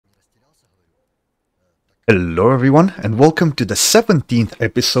Hello everyone, and welcome to the 17th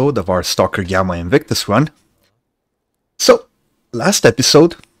episode of our Stalker Gamma Invictus run. So, last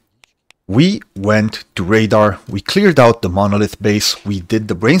episode, we went to radar, we cleared out the monolith base, we did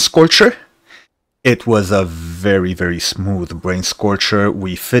the brain scorcher. It was a very smooth brain scorcher.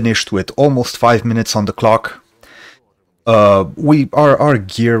 We finished with almost 5 minutes on the clock. Our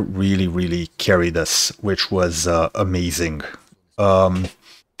gear really carried us, which was amazing. After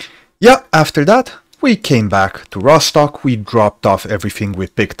that, we came back to Rostock, we dropped off everything we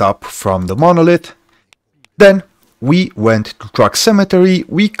picked up from the monolith. Then we went to Truck Cemetery,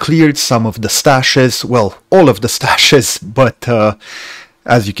 we cleared some of the stashes, well, all of the stashes, but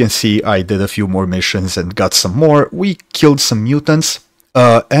as you can see, I did a few more missions and got some more. We killed some mutants,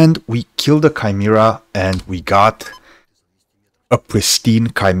 and we killed a Chimera, and we got a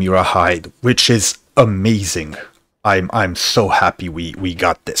pristine Chimera hide, which is amazing. I'm so happy we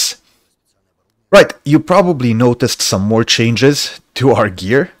got this. Right, you probably noticed some more changes to our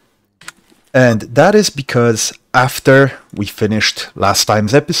gear, and that is because after we finished last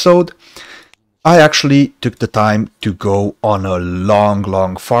time's episode, I actually took the time to go on a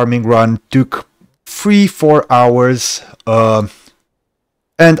long farming run. Took 3-4 hours,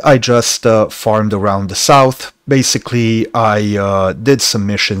 and I just farmed around the south. Basically, I did some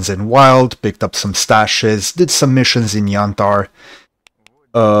missions in Wild, picked up some stashes, did some missions in Yantar,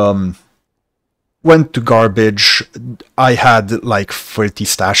 went to Garbage. I had like 30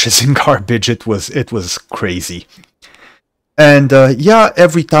 stashes in Garbage. It was crazy. And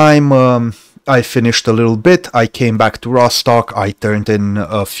every time I finished a little bit, I came back to Rostock. I turned in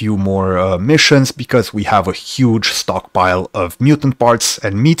a few more missions because we have a huge stockpile of mutant parts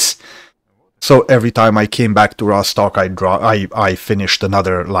and meats. So every time I came back to Rostock, I finished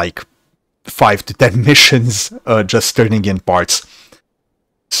another like 5 to 10 missions just turning in parts.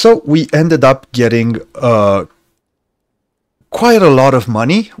 So we ended up getting quite a lot of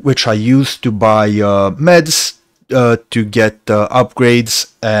money, which I used to buy meds, to get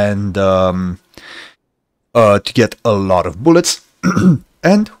upgrades, and to get a lot of bullets.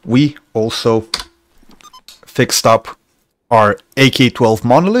 And we also fixed up our AK-12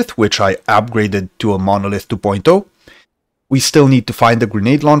 monolith, which I upgraded to a monolith 2.0. We still need to find a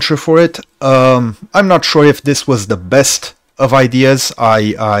grenade launcher for it. I'm not sure if this was the best of ideas.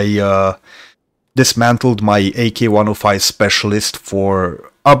 I dismantled my AK-105 specialist for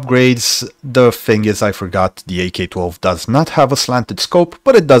upgrades. The thing is, I forgot the AK-12 does not have a slanted scope,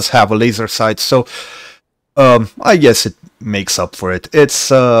 but it does have a laser sight, so I guess it makes up for it.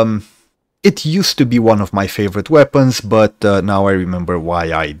 It used to be one of my favorite weapons, but now I remember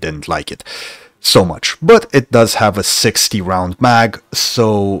why I didn't like it so much. But it does have a 60-round mag,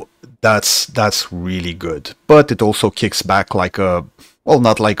 so that's really good. But it also kicks back like a, well,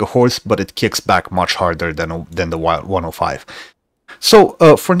 not like a horse, but it kicks back much harder than the 105. So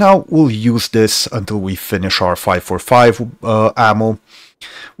for now, we'll use this until we finish our 545 ammo.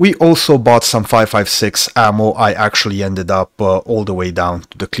 We also bought some 556 ammo. I actually ended up all the way down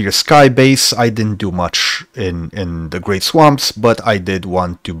to the Clear Sky base. I didn't do much in the Great Swamps, but I did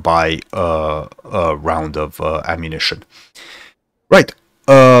want to buy a round of ammunition. Right.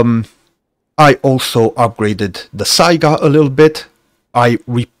 I also upgraded the Saiga a little bit. I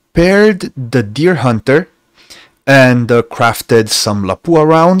repaired the Deer Hunter and crafted some Lapua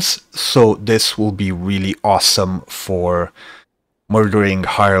rounds, so this will be really awesome for murdering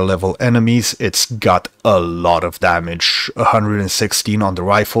higher level enemies. It's got a lot of damage, 116 on the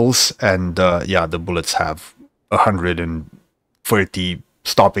rifles, and the bullets have 130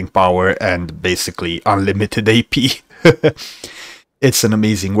 stopping power and basically unlimited AP. It's an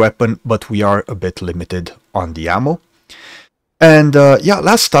amazing weapon, but we are a bit limited on the ammo. And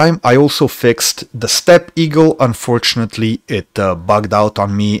last time I also fixed the Step Eagle. Unfortunately, it bugged out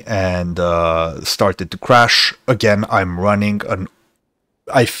on me and started to crash. Again, I'm running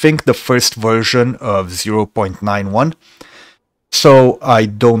I think the first version of 0.91. So I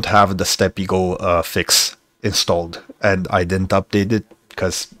don't have the Step Eagle fix installed, and I didn't update it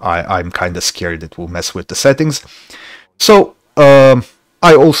because I'm kind of scared it will mess with the settings. So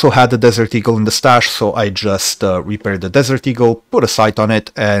I also had the Desert Eagle in the stash, so I just repaired the Desert Eagle, put a sight on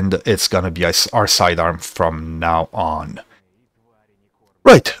it, and it's gonna be our sidearm from now on.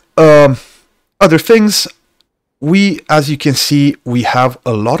 Right, other things, as you can see, we have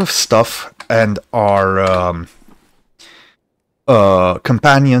a lot of stuff, and our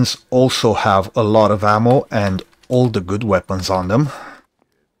companions also have a lot of ammo and all the good weapons on them.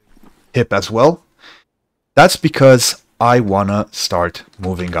 Hip as well. That's because I wanna start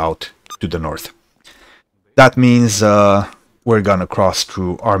moving out to the north. That means we're gonna cross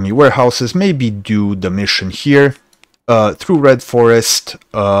through army warehouses, maybe do the mission here, through Red Forest,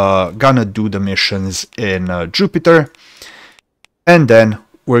 gonna do the missions in Jupiter, and then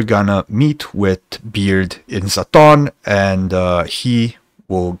we're gonna meet with Beard in Zaton, and he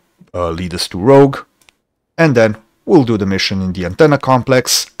will lead us to Rogue, and then we'll do the mission in the Antenna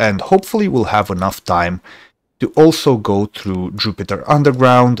Complex, and hopefully we'll have enough time to also go through Jupiter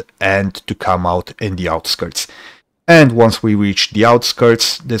Underground and to come out in the outskirts. And once we reach the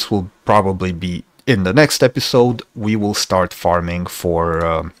outskirts, this will probably be in the next episode, we will start farming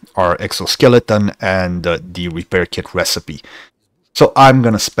for our exoskeleton and the repair kit recipe. So I'm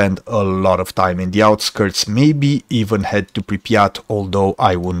gonna spend a lot of time in the outskirts, maybe even head to Pripyat, although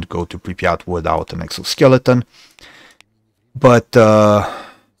I wouldn't go to Pripyat without an exoskeleton. But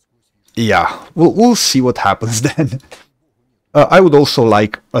yeah, we'll see what happens then. I would also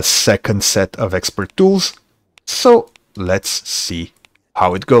like a second set of expert tools, so let's see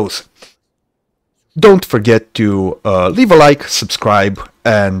how it goes. Don't forget to leave a like, subscribe,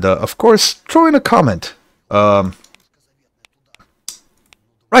 and of course, throw in a comment.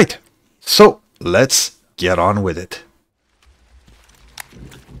 Right, so let's get on with it.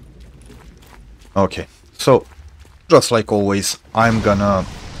 Okay, so just like always, I'm gonna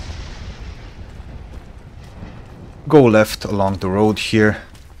go left along the road here.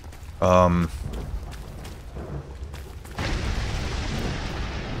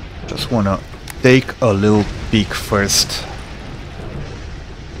 Just wanna take a little peek first.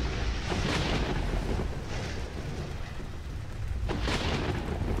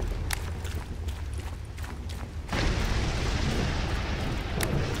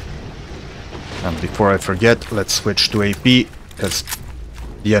 And before I forget, let's switch to AP, because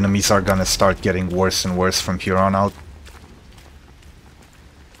the enemies are gonna start getting worse and worse from here on out.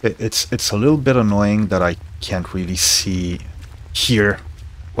 It's a little bit annoying that I can't really hear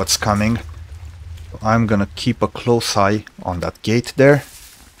what's coming. I'm gonna keep a close eye on that gate there.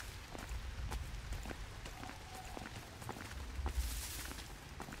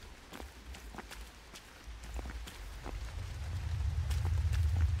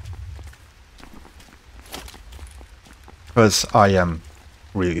 Because I am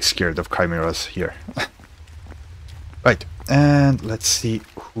really scared of chimeras here. Right, and let's see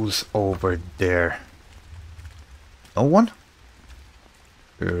who's over there. No one?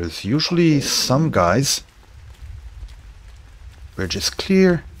 There's usually some guys. Bridge is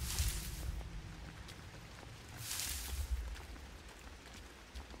clear.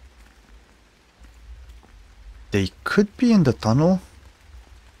 They could be in the tunnel,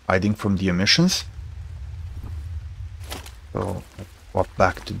 hiding from the emissions. So, walk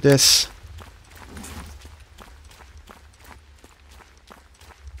back to this.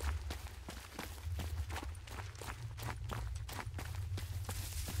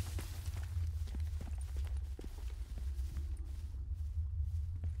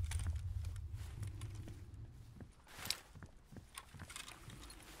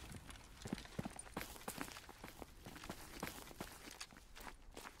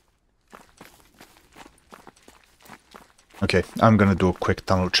 Okay, I'm gonna do a quick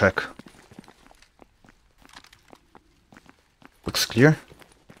tunnel check. Looks clear.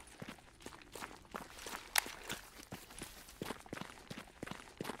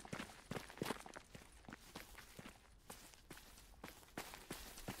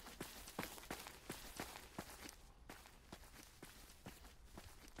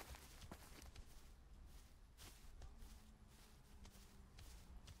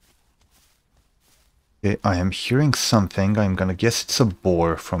 Okay, I am hearing something. I'm gonna guess it's a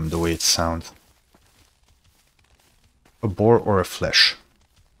boar from the way it sounds. A boar or a flesh.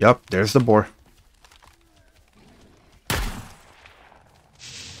 Yup, there's the boar.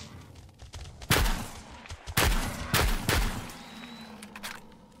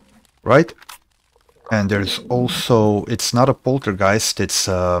 Right? And there's also, it's not a poltergeist, it's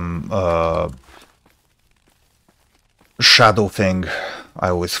shadow thing. I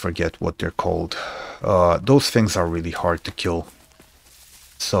always forget what they're called. Those things are really hard to kill.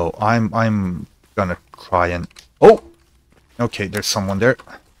 So I'm gonna try and... Oh! Okay, there's someone there.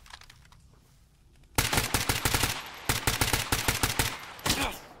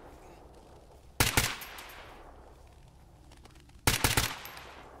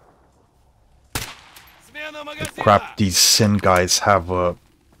 Crap, these Sin guys have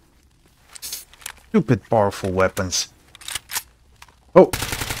stupid powerful weapons. Oh!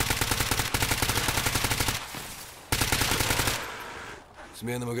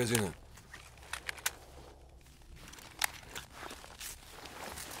 Смена магазина.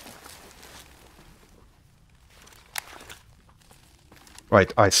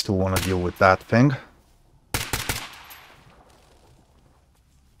 Right, I still want to deal with that thing.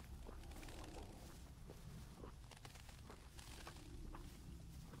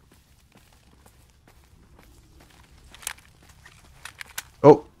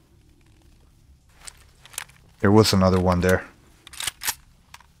 Oh! There was another one there.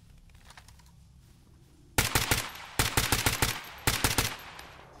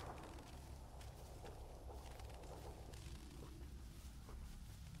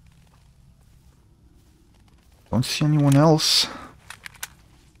 Don't see anyone else.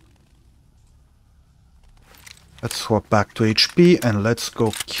 Let's swap back to HP and let's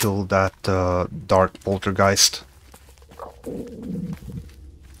go kill that dark poltergeist.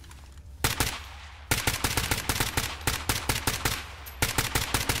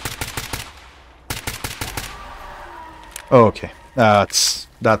 Okay,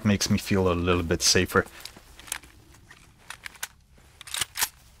 that makes me feel a little bit safer.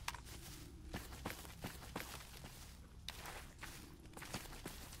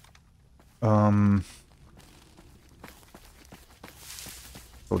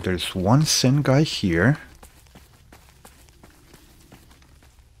 So there's one Sin guy here.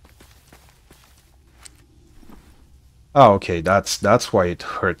 Oh, okay, that's why it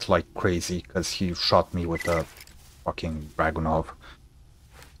hurt like crazy, because he shot me with a fucking Dragunov.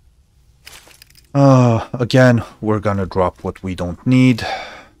 Again, we're gonna drop what we don't need,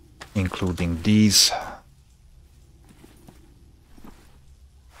 including these.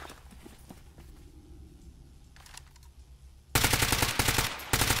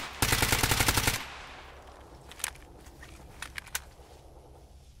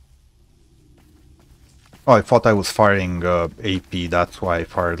 Oh, I thought I was firing AP, that's why I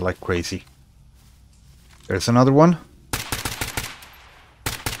fired like crazy. There's another one.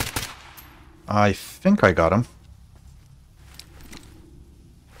 I think I got him.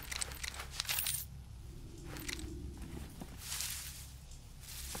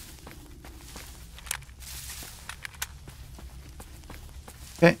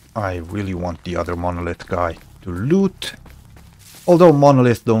 Okay, I really want the other Monolith guy to loot. Although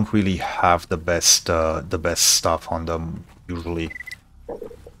Monolith don't really have the best stuff on them, usually.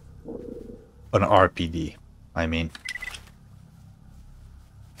 An RPD, I mean.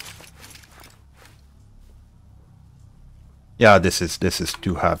 Yeah, this is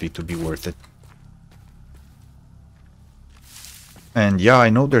too heavy to be worth it. And yeah,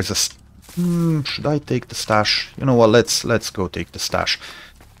 I know there's a... should I take the stash? You know what, let's go take the stash.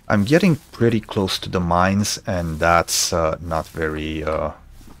 I'm getting pretty close to the mines, and that's not very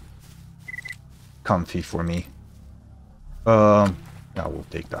comfy for me. Yeah, we'll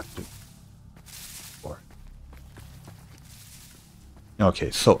take that too.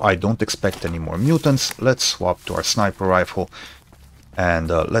 Okay, so I don't expect any more mutants. Let's swap to our sniper rifle, and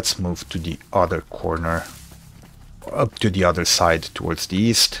let's move to the other corner, up to the other side towards the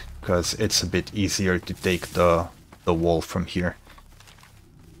east, because it's a bit easier to take the wall from here.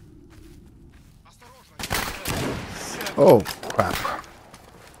 Oh, crap.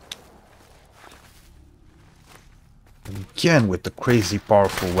 Again with the crazy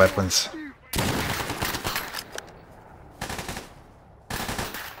powerful weapons.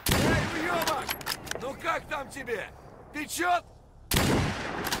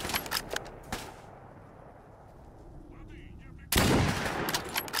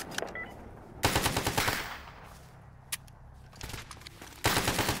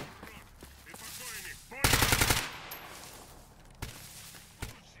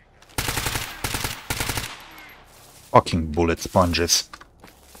 Fucking bullet sponges.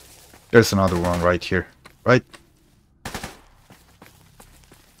 There's another one right here, right?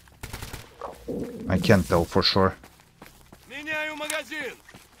 I can't tell for sure.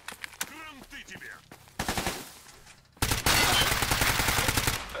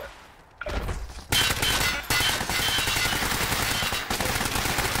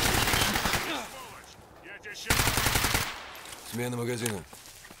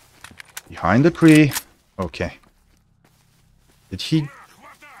 Behind the tree. Okay. Did he...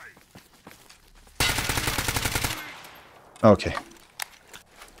 Okay.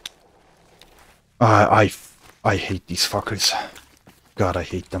 I hate these fuckers. God, I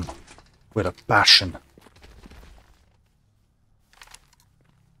hate them. With a passion.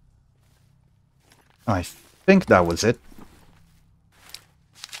 I think that was it.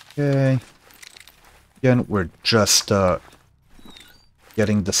 Okay. Again, we're just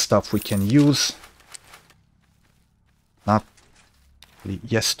getting the stuff we can use. Not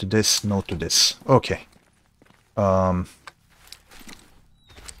yes to this, no to this. Okay.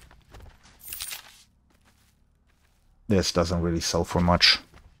 This doesn't really sell for much.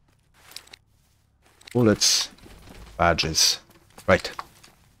 Bullets, badges. Right.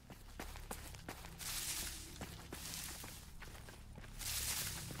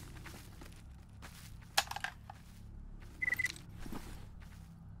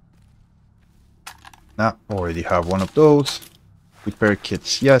 Nah, already have one of those. Repair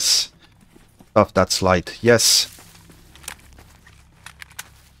kits, yes. Stuff that's light, yes.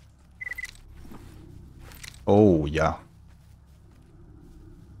 Oh, yeah.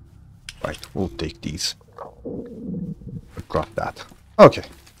 Right, we'll take these. Drop that. Okay.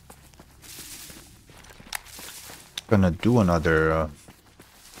 Gonna do another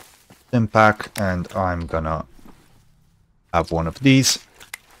stim pack, and I'm gonna have one of these.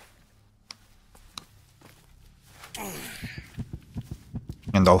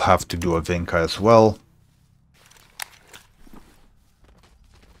 And I'll have to do a Vinca as well.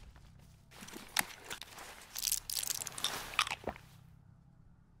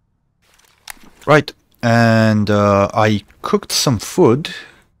 Right, and I cooked some food.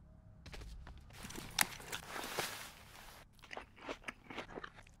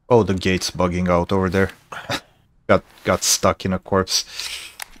 Oh, the gate's bugging out over there. got stuck in a corpse.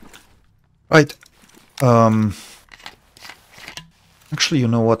 Right. Actually, you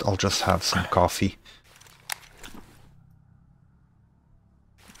know what? I'll just have some coffee.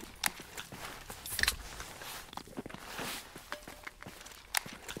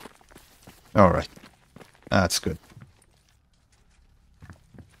 Alright. That's good.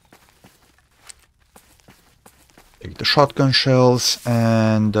 Take the shotgun shells,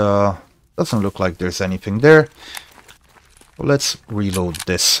 and doesn't look like there's anything there. So let's reload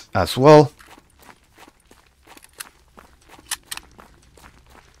this as well.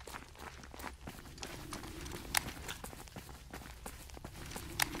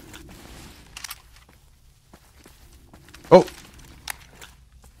 Oh!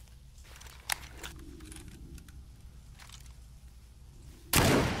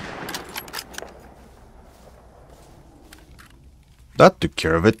 That took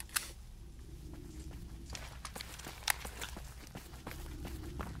care of it.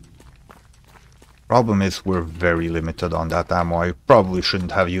 Problem is, we're very limited on that ammo. I probably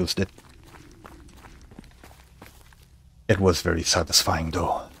shouldn't have used it. It was very satisfying,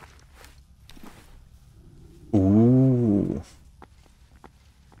 though. Ooh.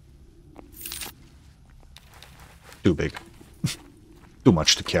 Too big. Too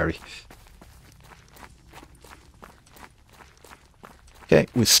much to carry. Okay,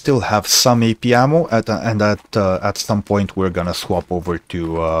 we still have some AP ammo, and at some point we're gonna swap over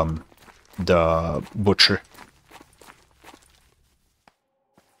to the butcher.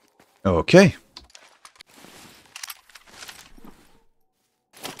 Okay.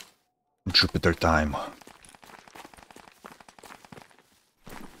 Jupiter time.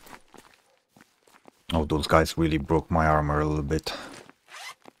 Oh, those guys really broke my armor a little bit.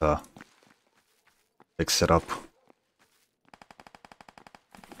 Fix it up.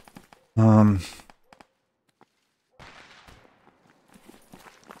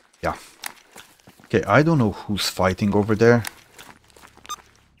 Yeah. Okay, I don't know who's fighting over there.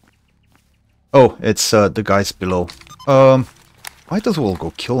 Oh, it's the guys below. Might as well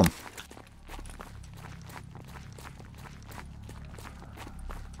go kill them.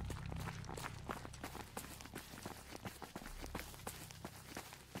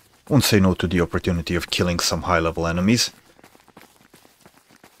 Won't say no to the opportunity of killing some high-level enemies.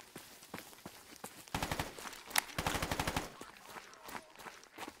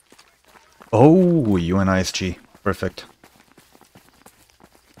 Oh, UNISG. Perfect.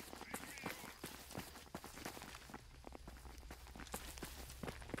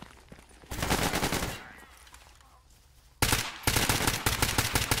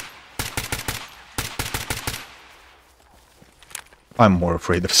 I'm more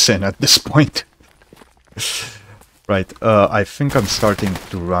afraid of Sin at this point. Right, I think I'm starting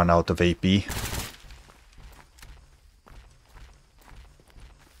to run out of AP.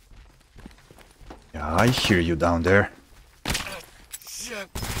 Yeah, I hear you down there.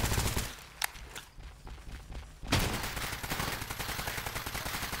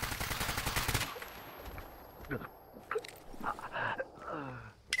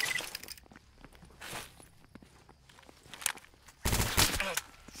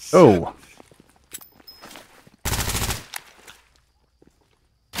 Oh!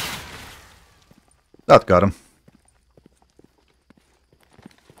 That got him.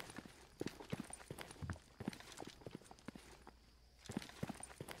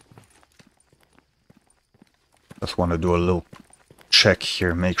 Just want to do a little check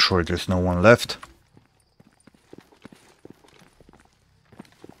here, make sure there's no one left.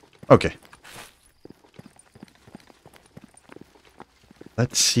 Okay.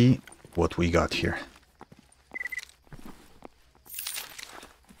 Let's see what we got here.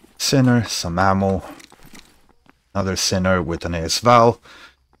 Sinner, some ammo. Another Sinner with an AS-Val.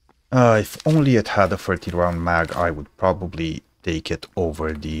 If only it had a 30-round mag, I would probably take it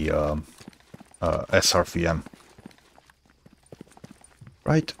over the SRVM.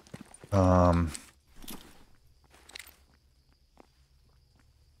 Right.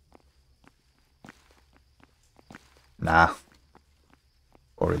 Nah.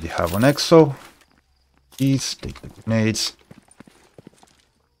 Already have an EXO. These, take the grenades.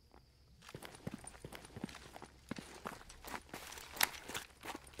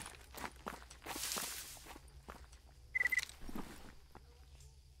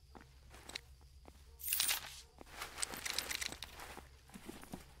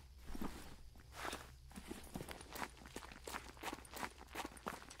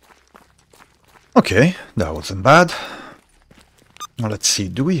 Okay, that wasn't bad. Now let's see,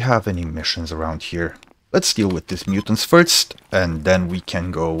 do we have any missions around here? Let's deal with these mutants first, and then we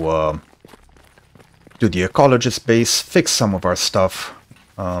can go to the ecologist base, fix some of our stuff.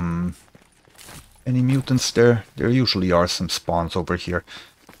 Any mutants there? There usually are some spawns over here.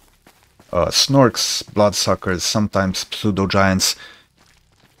 Snorks, bloodsuckers, sometimes pseudo-giants.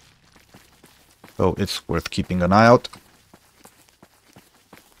 So it's worth keeping an eye out.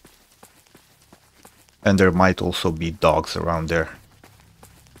 And there might also be dogs around there.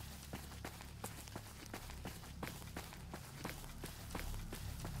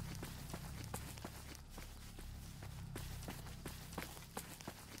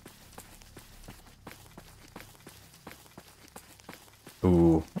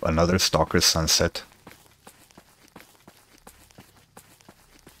 Ooh, another Stalker sunset.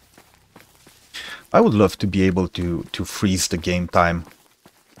 I would love to be able to freeze the game time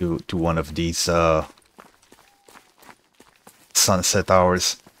to one of these sunset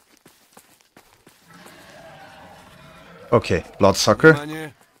hours. Okay, bloodsucker.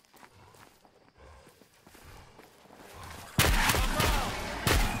 Внимание!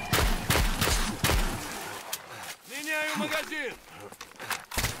 Меняю магазин!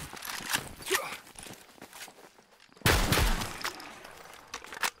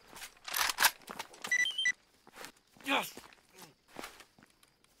 Yes!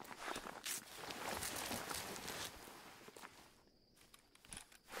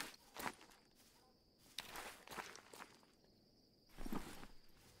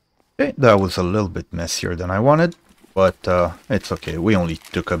 Okay, that was a little bit messier than I wanted, but it's okay. We only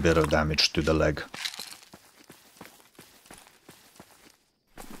took a bit of damage to the leg.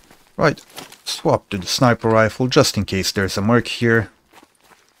 Right, swap to the sniper rifle just in case there's a merc here.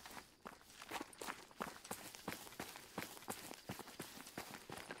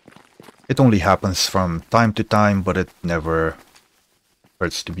 It only happens from time to time, but it never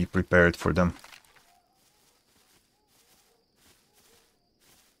hurts to be prepared for them.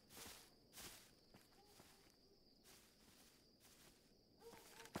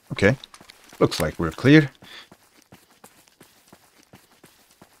 Okay, looks like we're clear.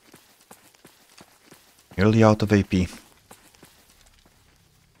 Nearly out of AP.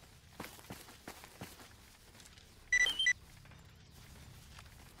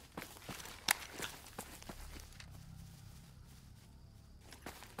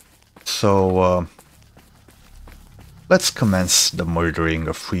 So, let's commence the murdering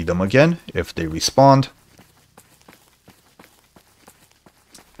of freedom again, if they respawn.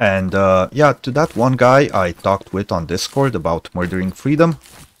 And yeah, to that one guy I talked with on Discord about murdering freedom,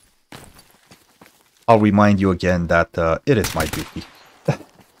 I'll remind you again that it is my duty.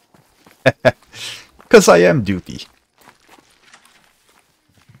 Because I am duty.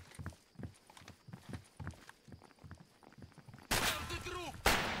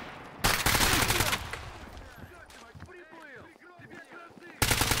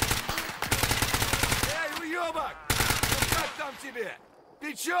 Эй, уёбок! Как там тебе?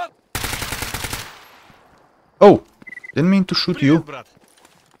 Печёт? Oh, didn't mean to shoot you. Брат.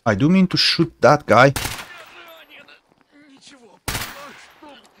 I do mean to shoot that guy. Ничего.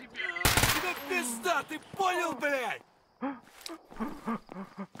 Тебе пизда, ты понял, блядь?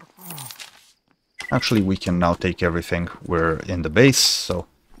 Actually, we can now take everything. We're in the base, so...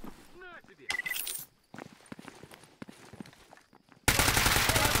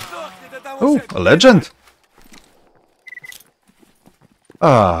 Oh, a legend!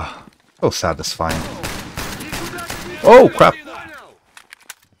 Ah, so satisfying. Oh, crap!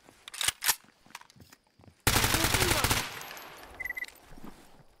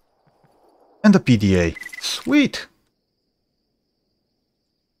 And the PDA. Sweet!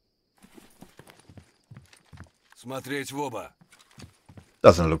 Смотреть в оба.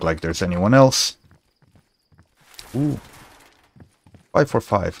 Doesn't look like there's anyone else. Ooh. 5 for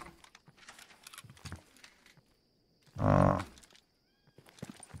 5.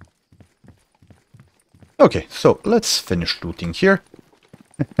 Okay, so let's finish looting here.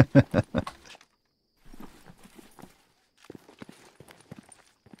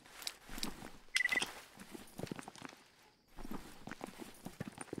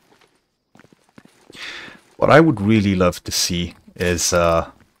 What I would really love to see is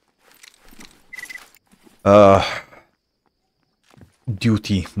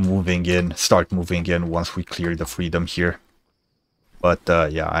duty moving in, start moving in once we clear the freedom here. But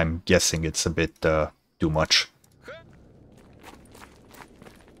yeah, I'm guessing it's a bit too much.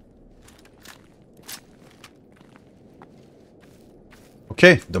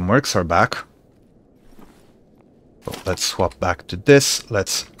 Okay, the mercs are back. So let's swap back to this.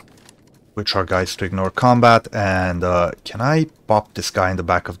 Let's switch our guys to ignore combat. And can I pop this guy in the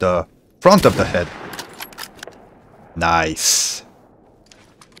back of the front of the head? Nice.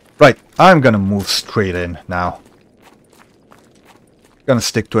 Right, I'm gonna move straight in now. Gonna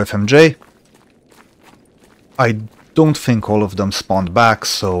stick to FMJ. I don't think all of them spawned back,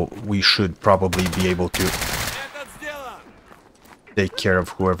 so we should probably be able to take care of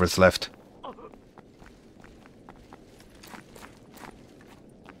whoever's left.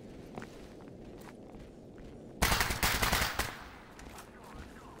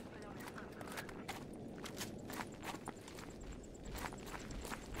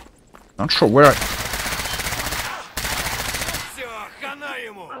 Not sure where I...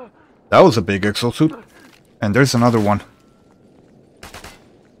 That was a big exosuit. And there's another one.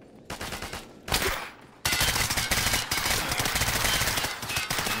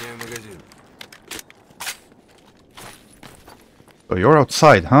 So you're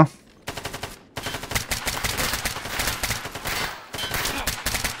outside, huh?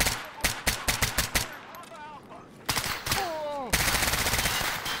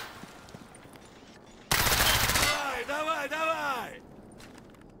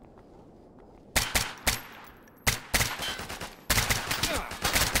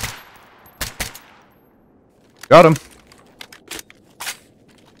 Got him.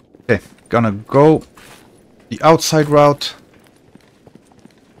 Okay, gonna go the outside route.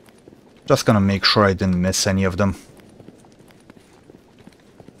 Just gonna make sure I didn't miss any of them.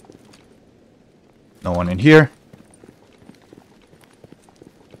 No one in here.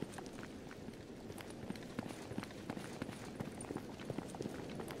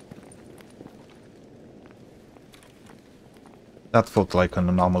 That felt like an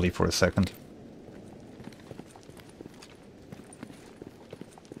anomaly for a second.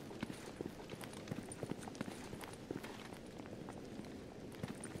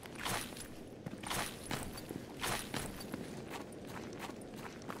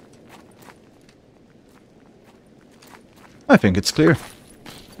 I think it's clear.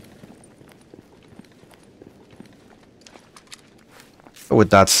 So with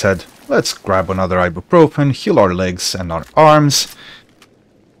that said, let's grab another ibuprofen, heal our legs and our arms.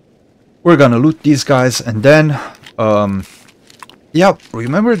 We're gonna loot these guys and then... yeah,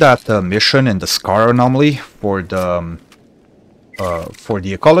 remember that mission in the Scar anomaly for the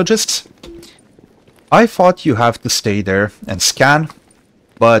ecologists? I thought you have to stay there and scan.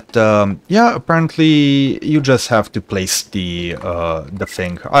 But yeah, apparently you just have to place the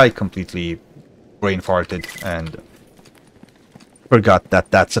thing. I completely brain farted and forgot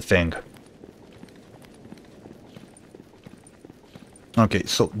that that's a thing. Okay,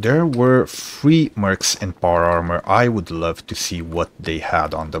 so there were 3 mercs in power armor. I would love to see what they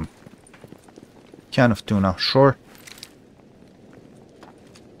had on them. Can of tuna, sure.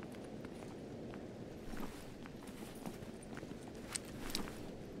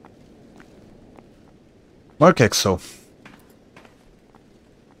 Merc Exo.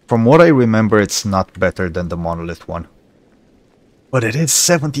 From what I remember, it's not better than the Monolith one. But it is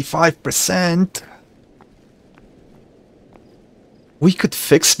 75%! We could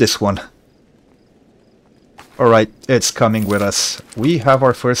fix this one. Alright, it's coming with us. We have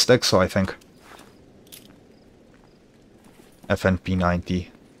our first Exo, I think. FNP90.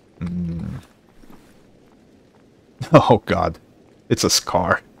 Oh god. It's a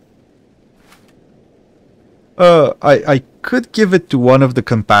Scar. I could give it to one of the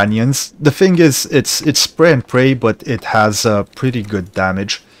companions. The thing is, it's spray and pray, but it has pretty good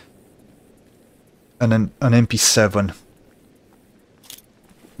damage. And an MP7.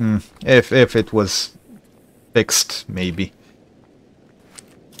 If it was fixed, maybe.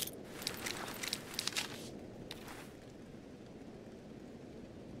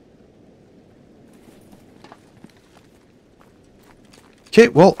 Okay,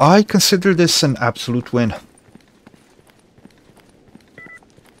 well, I consider this an absolute win.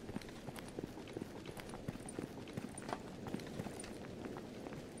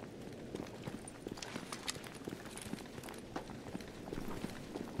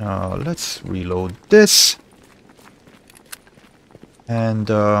 Let's reload this. And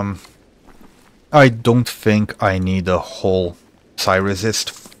I don't think I need a whole psi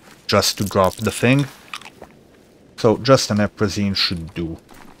resist just to drop the thing. So just an Eprazine should do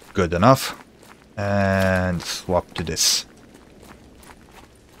good enough. And swap to this.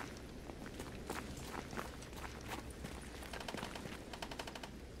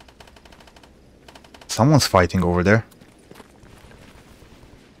 Someone's fighting over there.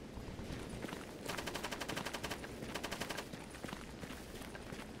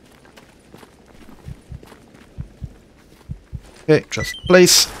 Okay, just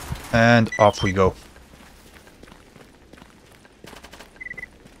place, and off we go.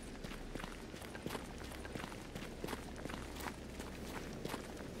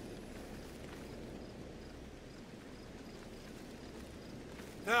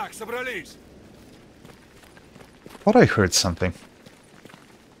 Так, собрались. Thought I heard something.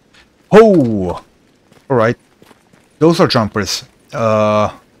 Oh! Alright. Those are jumpers.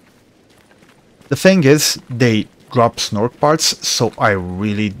 The thing is, they drop Snork parts, so I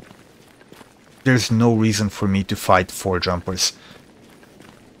really... There's no reason for me to fight 4 jumpers.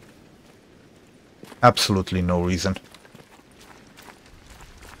 Absolutely no reason.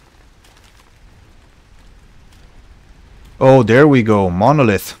 Oh, there we go.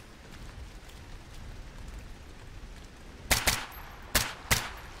 Monolith.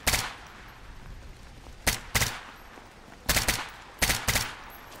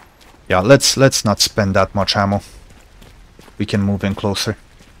 Yeah, let's not spend that much ammo. We can move in closer.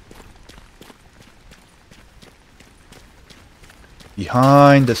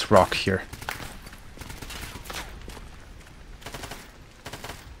 Behind this rock here.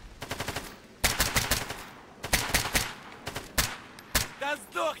 Да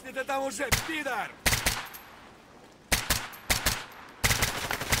сдохни ты там уже, пидор!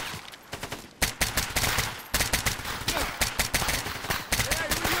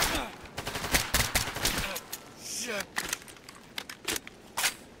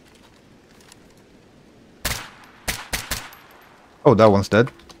 Oh, that one's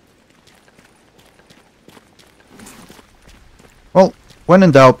dead. Well, when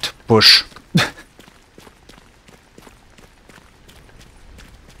in doubt, push.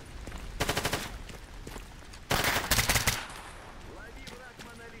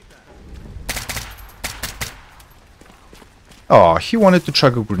 Oh, he wanted to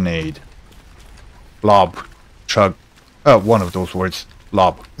chug a grenade. Lob. Chug. One of those words.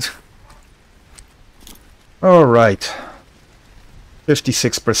 Lob. Alright.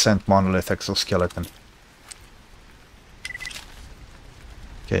 56% monolith exoskeleton.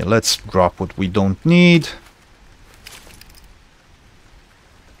 Okay, let's drop what we don't need.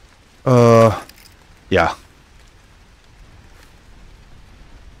 Yeah.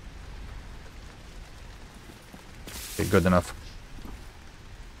 Okay, good enough.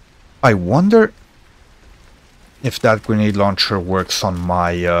 I wonder if that grenade launcher works on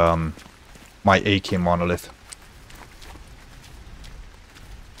my my AK monolith.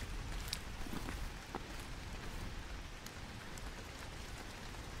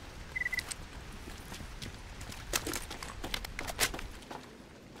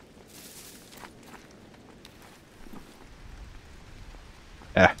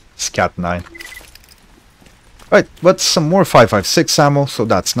 Scat 9. Right, but some more 5.56 ammo, so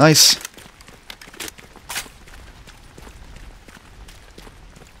that's nice.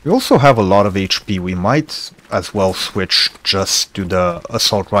 We also have a lot of HP. We might as well switch just to the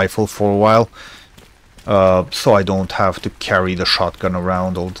assault rifle for a while. So I don't have to carry the shotgun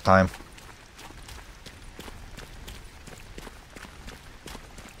around all the time.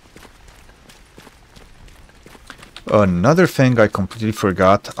 Another thing I completely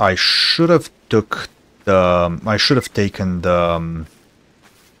forgot. I should have taken the.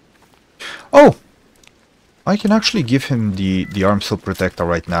 Oh, I can actually give him the arm seal protector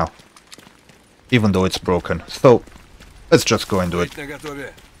right now, even though it's broken. So let's just go and do it.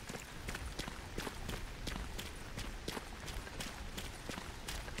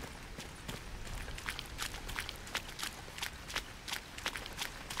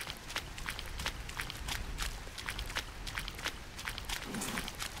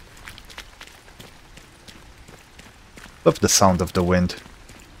 Love the sound of the wind.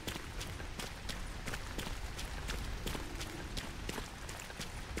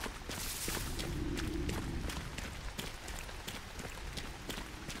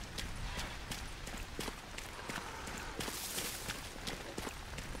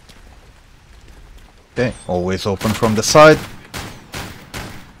 Okay, always open from the side.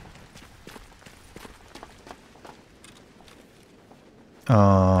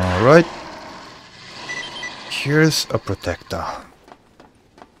 Alright. Here's a protector.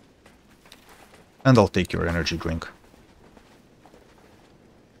 And I'll take your energy drink.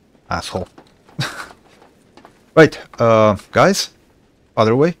 Asshole. Right, guys?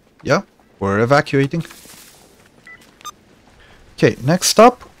 Other way? Yeah, we're evacuating. Okay, next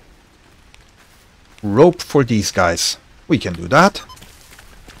up. Rope for these guys. We can do that.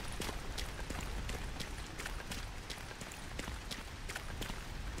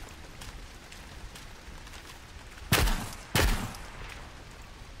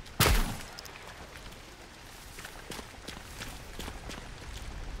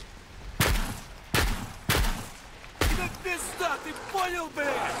 Тебе пизда, ты понял,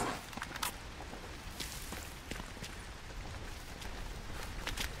 блядь?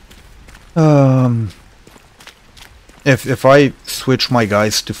 If I switch my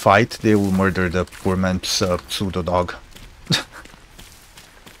guys to fight, they will murder the poor man's pseudo dog.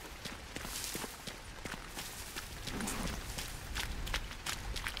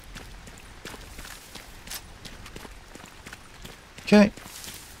 Okay.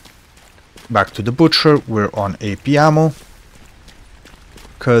 Back to the butcher. We're on AP ammo.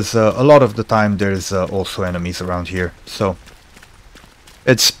 Because a lot of the time there's also enemies around here, so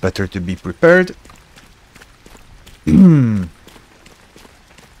it's better to be prepared.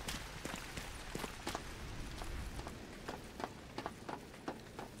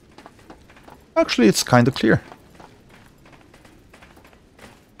 Actually, it's kind of clear.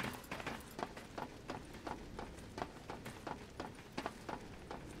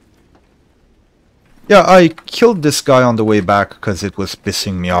 Yeah, I killed this guy on the way back because it was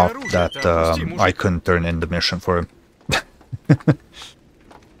pissing me off that I couldn't turn in the mission for him.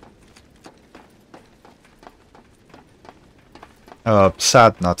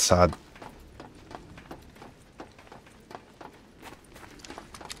 Sad, not sad.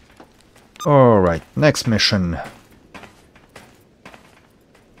 Alright, next mission.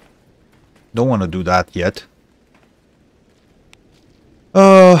 Don't want to do that yet.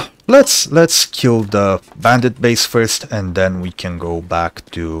 Let's kill the bandit base first, and then we can go back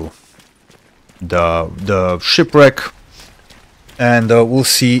to the shipwreck, and we'll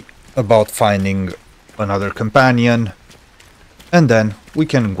see about finding another companion, and then we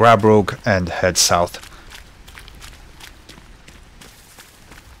can grab Rogue and head south.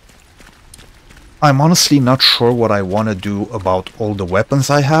 I'm honestly not sure what I want to do about all the weapons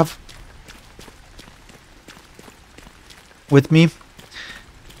I have with me.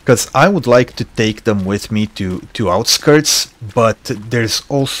 Because I would like to take them with me to outskirts, but there's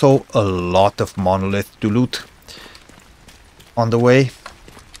also a lot of monolith to loot on the way.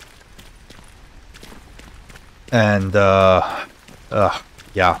 And,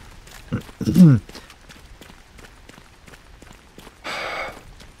 yeah.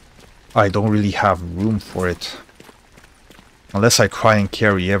 I don't really have room for it. Unless I try and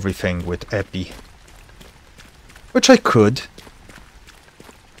carry everything with epi. Which I could.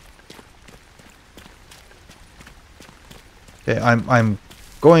 Okay, I'm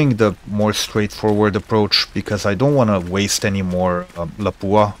going the more straightforward approach because I don't want to waste any more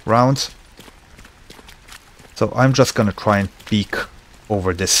Lapua rounds. So I'm just gonna try and peek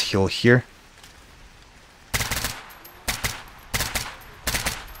over this hill here.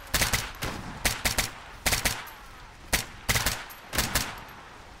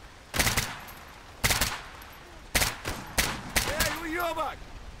 Эй, уёбок!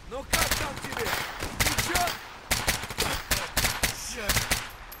 Ну как там тебе? Ты чё?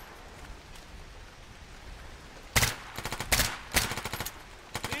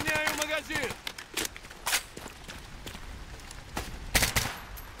 Меняю магазин!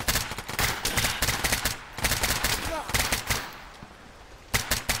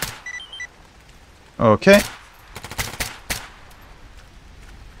 Okay.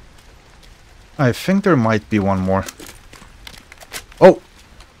 I think there might be one more. Oh!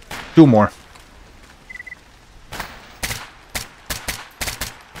 Two more.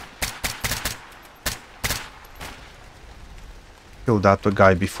 Killed that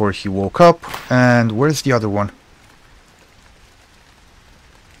guy before he woke up. And where's the other one?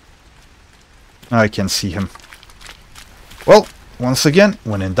 I can see him. Well, once again,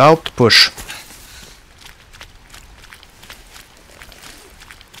 when in doubt, push.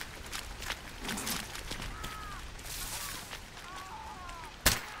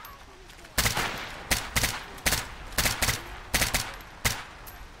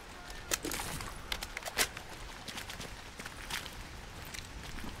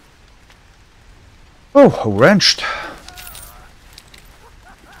 Oh, wrenched.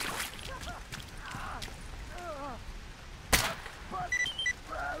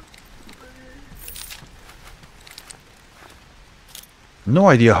 No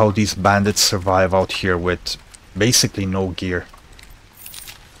idea how these bandits survive out here with basically no gear.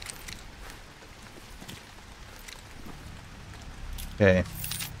 Okay.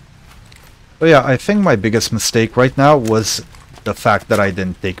 So yeah, I think my biggest mistake right now was the fact that I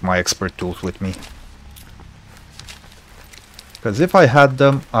didn't take my expert tools with me. Because if I had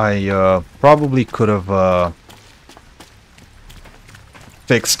them, I probably could have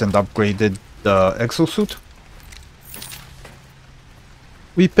fixed and upgraded the exosuit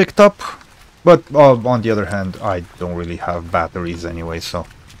we picked up. But on the other hand, I don't really have batteries anyway, so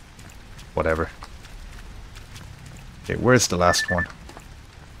whatever. Okay, where's the last one?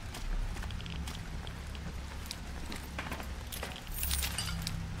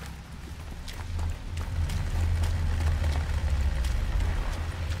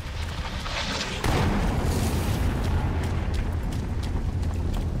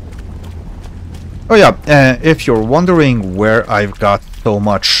 Oh yeah, if you're wondering where I've got so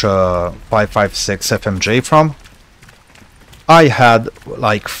much 5.56 FMJ from, I had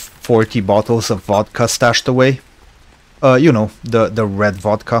like 40 bottles of vodka stashed away. You know, the red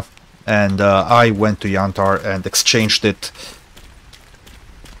vodka. And I went to Yantar and exchanged it.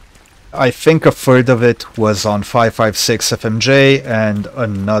 I think a third of it was on 5.56 FMJ and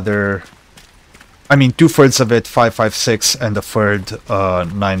another... I mean, 2/3 of it 5.56 and a third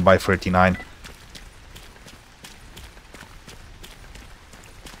 9x39.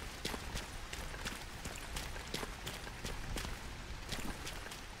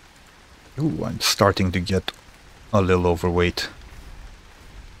 Ooh, I'm starting to get a little overweight.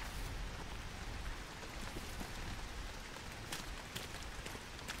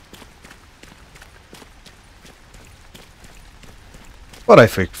 But I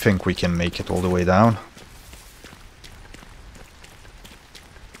think we can make it all the way down.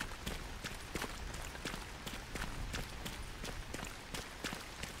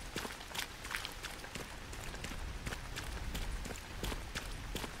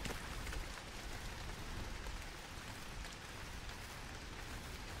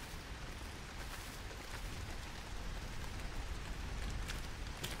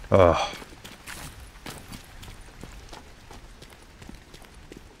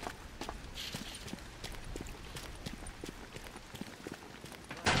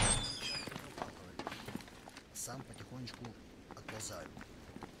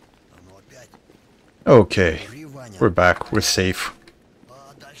 Okay, we're back, we're safe.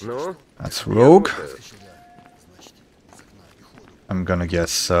 That's Rogue. I'm gonna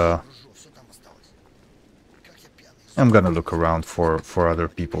guess, I'm gonna look around for other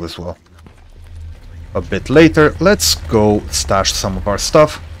people as well. A bit later, let's go stash some of our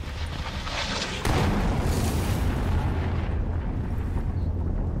stuff.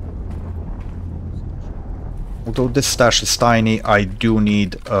 Although this stash is tiny, I do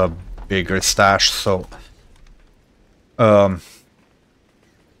need a bigger stash, so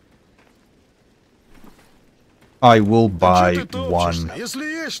I will buy one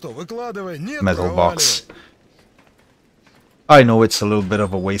metal box. I know it's a little bit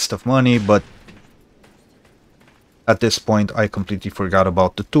of a waste of money, but at this point I completely forgot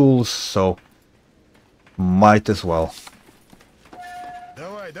about the tools, so might as well.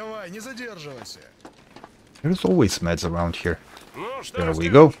 There's always meds around here. There we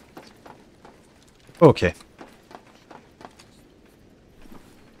go. Okay.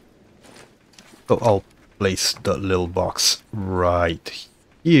 So I'll place the little box right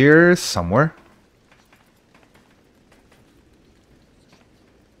here somewhere.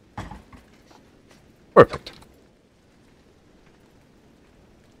 Perfect.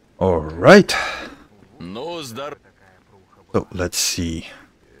 All right. So let's see.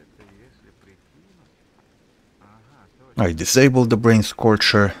 I disabled the brain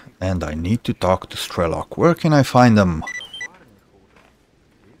scorcher and I need to talk to Strelok. Where can I find them?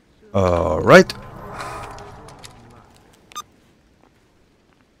 Right.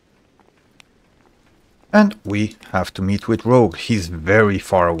 And we have to meet with Rogue. He's very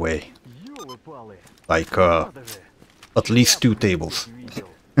far away. Like, at least 2 tables.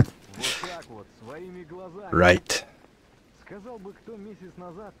 Right.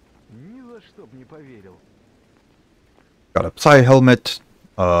 Got a Psy helmet,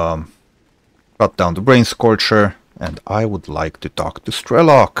 got down the brain scorcher, and I would like to talk to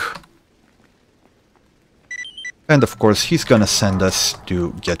Strelok. And of course he's gonna send us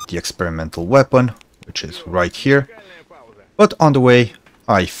to get the experimental weapon, which is right here. But on the way,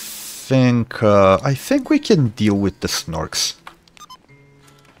 I think we can deal with the Snorks.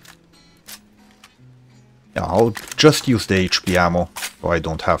 Yeah, I'll just use the HP ammo, so I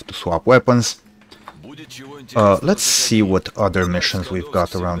don't have to swap weapons. Let's see what other missions we've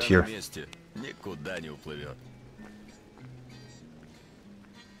got around here.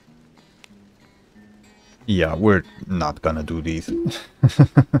 Yeah, we're not gonna do these.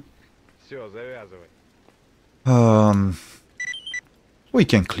 We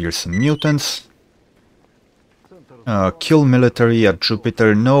can clear some mutants. Kill military at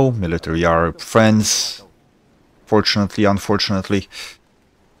Jupiter. No, military are friends. Fortunately, unfortunately.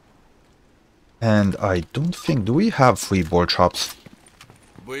 And I don't think... Do we have free board shops?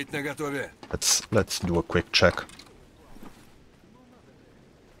 Let's do a quick check.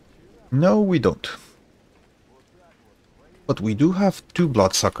 No, we don't. But we do have 2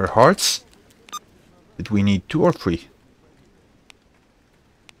 Bloodsucker hearts. Did we need 2 or 3?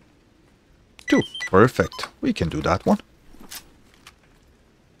 2. Perfect. We can do that one.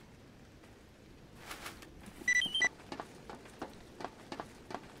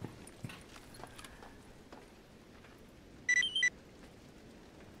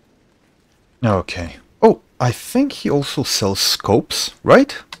 Okay. Oh, I think he also sells scopes,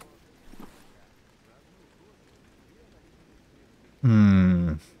 right?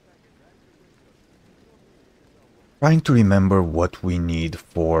 Trying to remember what we need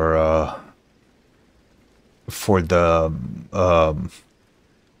for the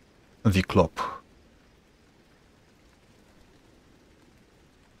Viclop.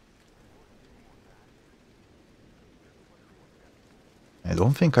 I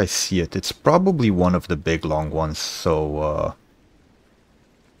don't think I see it. It's probably one of the big long ones, so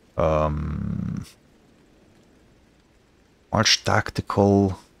March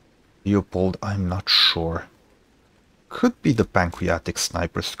Tactical Leopold, I'm not sure. Could be the Pancreatic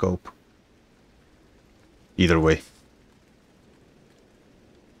Sniper Scope. Either way.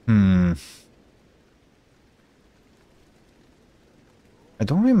 I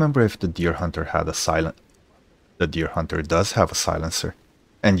don't remember if the Deer Hunter had a silent... The Deer Hunter does have a silencer.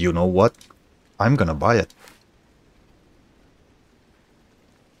 And you know what? I'm gonna buy it.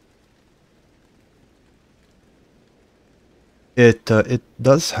 It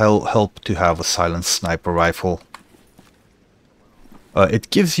does help to have a silenced sniper rifle. It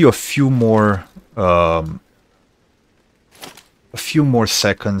gives you a few more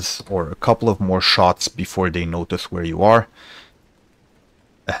seconds or a couple of more shots before they notice where you are,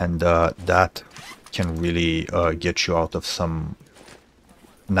 and that can really get you out of some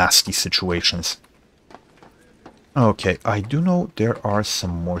nasty situations. Okay, I do know there are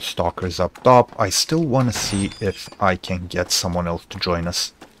some more stalkers up top. I still want to see if I can get someone else to join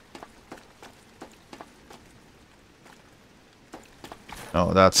us.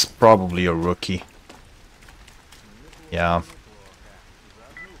 Oh, that's probably a rookie. Yeah.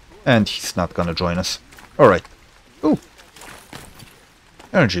 And he's not gonna join us. Alright. Ooh.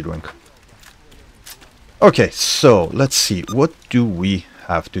 Energy drink. Okay, so let's see. What do we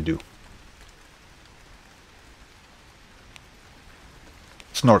have to do?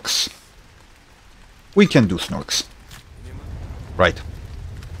 Snorks. We can do Snorks. Right.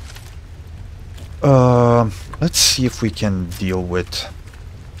 Let's see if we can deal with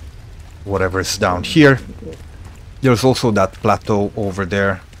whatever's down here. There's also that plateau over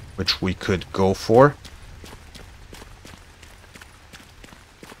there, which we could go for.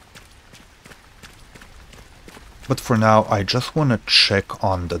 But for now, I just want to check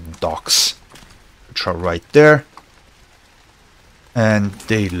on the docks, which are right there. And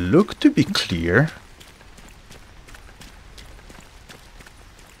they look to be clear.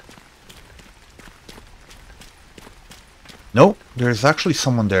 No, there's actually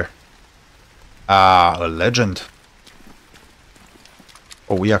someone there. Ah, a legend.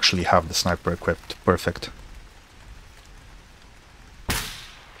 Oh, we actually have the sniper equipped. Perfect.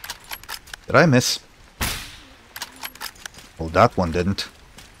 Did I miss? Well, that one didn't.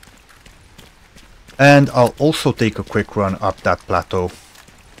 And I'll also take a quick run up that plateau.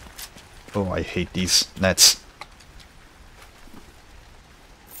 Oh, I hate these nets.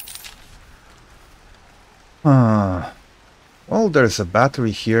 Well, there's a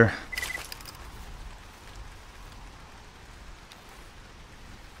battery here.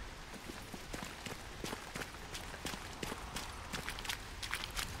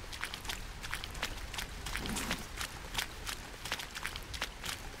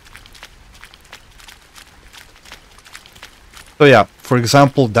 So yeah, for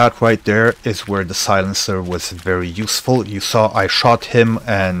example, that right there is where the silencer was very useful. You saw I shot him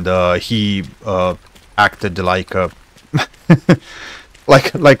and he acted like a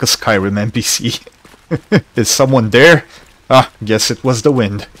Like a Skyrim NPC. Is someone there? Ah, guess it was the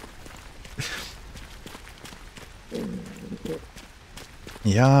wind.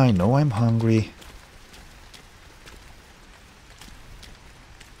 Yeah, I know I'm hungry.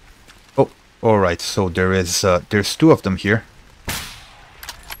 Oh, alright, so there's two of them here.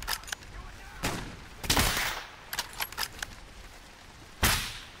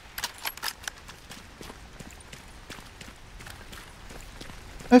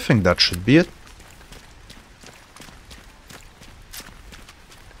 I think that should be it.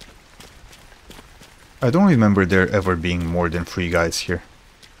 I don't remember there ever being more than 3 guys here.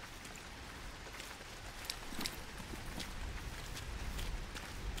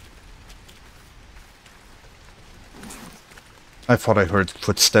 I thought I heard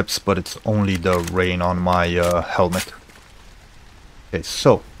footsteps, but it's only the rain on my helmet. Okay,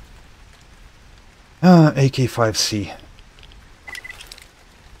 so AK-5C.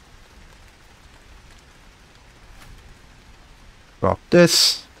 Drop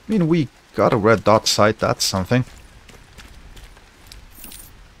this. I mean, we got a red dot sight, that's something.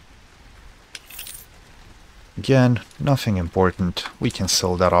 Again, nothing important. We can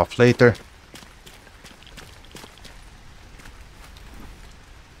sell that off later.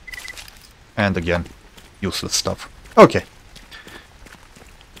 And again, useless stuff. Okay.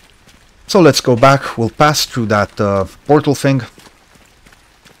 So let's go back. We'll pass through that portal thing.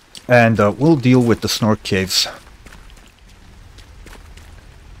 And we'll deal with the Snork Caves.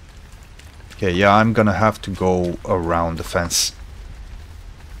 Okay, yeah, I'm gonna have to go around the fence.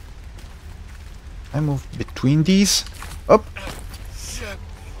 I move between these. Up.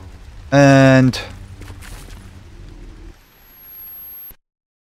 And...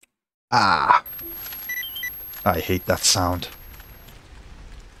 ah. I hate that sound.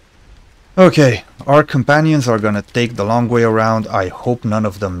 Okay, our companions are gonna take the long way around. I hope none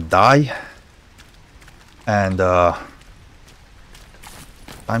of them die. And,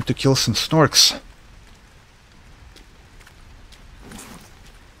 time to kill some Snorks.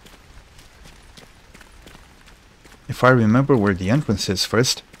 If I remember where the entrance is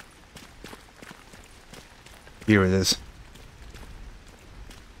first. Here it is.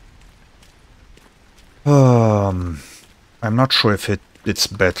 I'm not sure if it's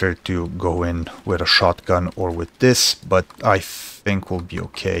better to go in with a shotgun or with this, but I think we'll be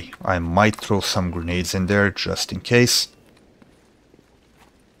okay. I might throw some grenades in there just in case.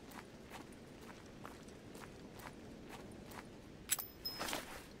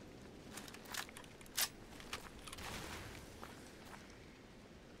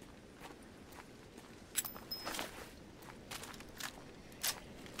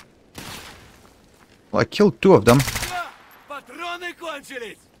 Well, I killed 2 of them.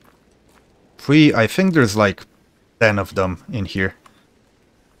 3, I think there's like 10 of them in here.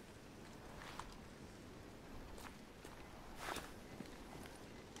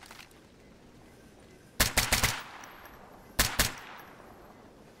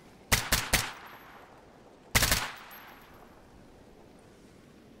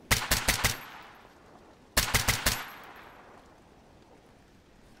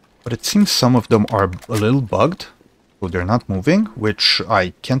 But it seems some of them are a little bugged, so they're not moving, which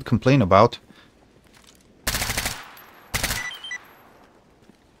I can't complain about.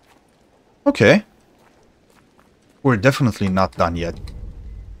 Okay. We're definitely not done yet.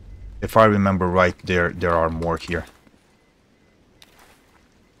 If I remember right, there are more here.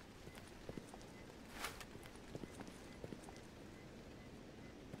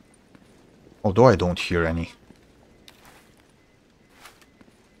 Although I don't hear any.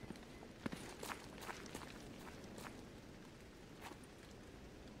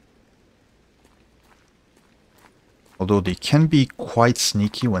 Although they can be quite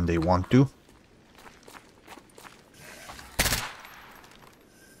sneaky when they want to.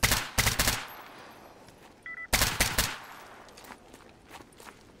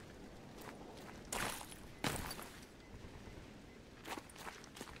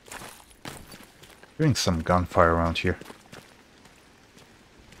 Hearing some gunfire around here.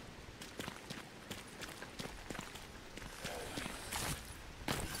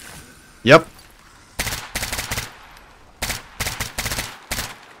 Yep.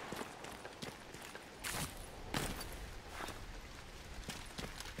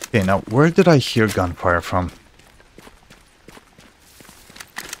 Okay, now where did I hear gunfire from?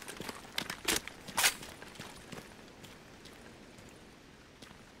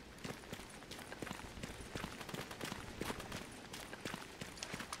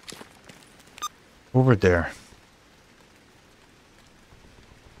 Over there.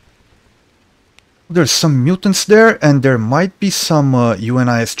 There's some mutants there, and there might be some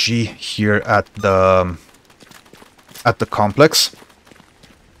UNISG here at the complex.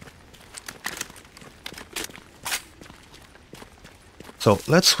 So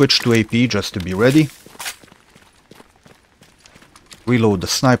let's switch to AP just to be ready. Reload the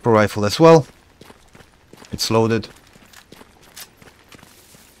sniper rifle as well. It's loaded.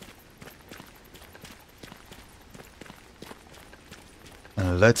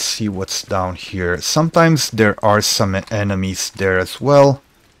 And let's see what's down here. Sometimes there are some enemies there as well.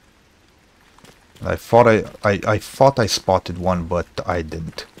 I thought I spotted one, but I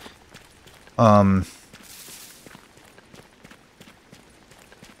didn't.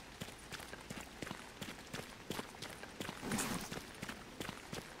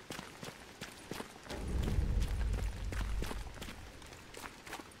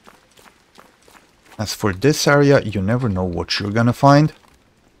 As for this area, you never know what you're gonna find.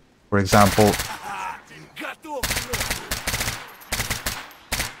 For example,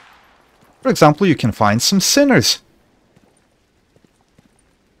 you can find some sinners.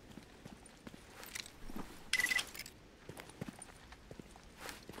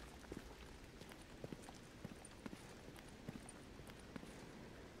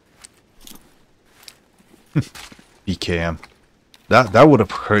 BKM. That would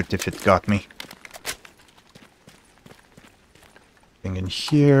have hurt if it got me. Thing in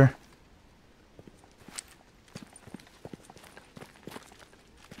here.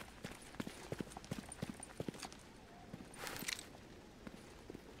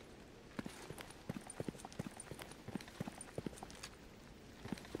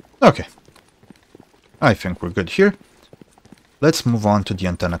 Okay. I think we're good here. Let's move on to the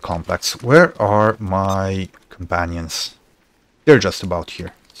antenna complex. Where are my companions? They're just about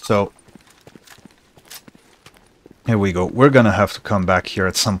here. So here we go. We're gonna have to come back here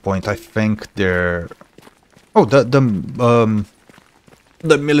at some point. I think they're... Oh, the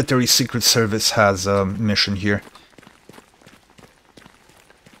military secret service has a mission here.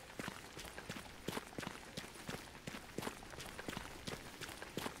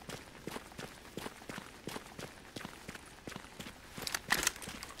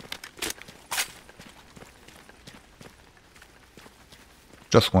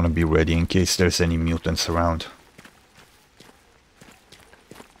 Just want to be ready in case there's any mutants around.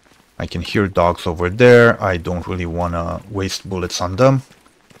 I can hear dogs over there. I don't really want to waste bullets on them.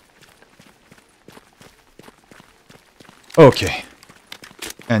 Okay.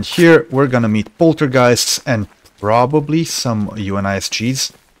 And here we're gonna meet poltergeists and probably some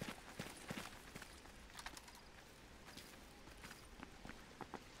UNISGs.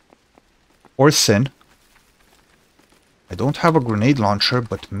 Or Sin. I don't have a grenade launcher,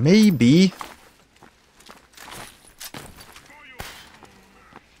 but maybe...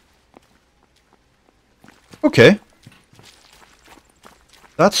 Okay.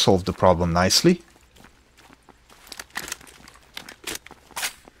 That solved the problem nicely.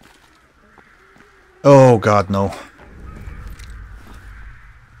 Oh god, no.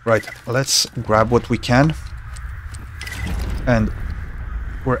 Right, let's grab what we can. And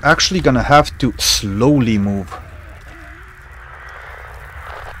we're actually gonna have to slowly move.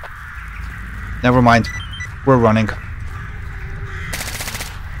 Never mind. We're running.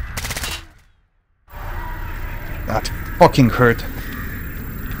 That fucking hurt.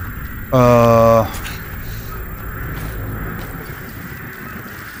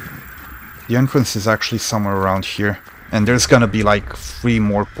 The entrance is actually somewhere around here. And there's gonna be like 3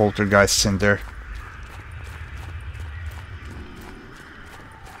 more poltergeists in there.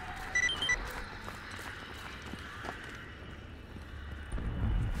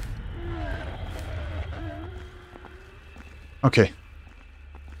 Okay.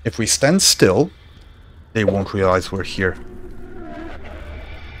 If we stand still, they won't realize we're here.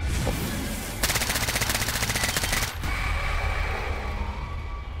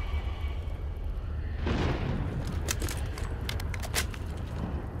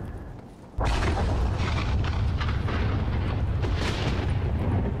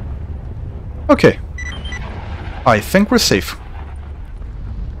 Okay. I think we're safe.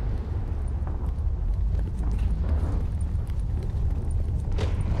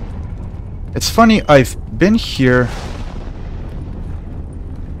 It's funny, I've been here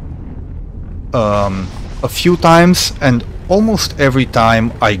a few times, and almost every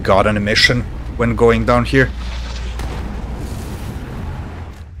time I got an emission when going down here.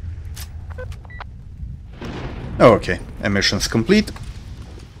 Okay, emission's complete.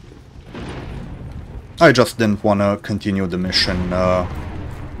 I just didn't want to continue the mission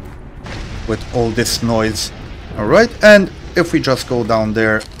with all this noise. Alright, and if we just go down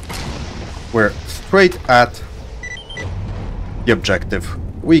there, we're straight at the objective.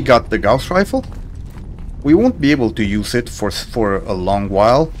 We got the Gauss rifle. We won't be able to use it for a long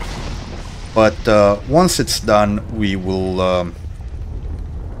while, but once it's done, we will...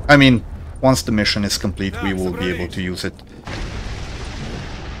 I mean, once the mission is complete, we will be able to use it.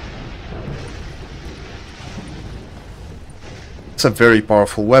 It's a very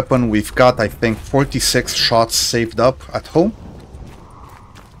powerful weapon. We've got, I think, 46 shots saved up at home.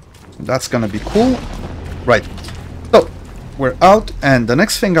 That's gonna be cool. Right. So, we're out, and the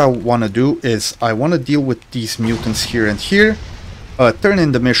next thing I want to do is I want to deal with these mutants here and here, turn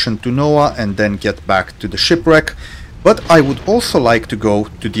in the mission to Noah, and then get back to the shipwreck. But I would also like to go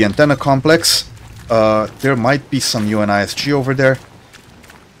to the antenna complex. There might be some UNISG over there.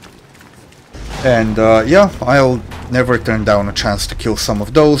 And yeah, I'll never turn down a chance to kill some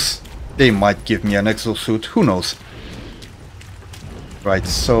of those. They might give me an exosuit, who knows. Right,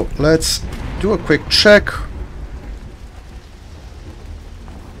 so let's do a quick check.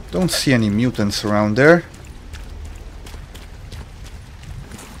 Don't see any mutants around there.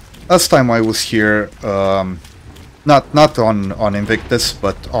 Last time I was here, not on Invictus,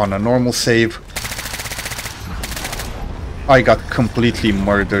 but on a normal save, I got completely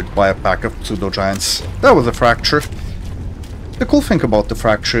murdered by a pack of pseudo-giants. That was a fracture. The cool thing about the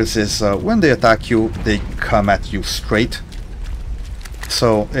fractures is when they attack you, they come at you straight.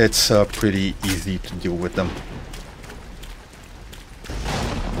 So it's pretty easy to deal with them.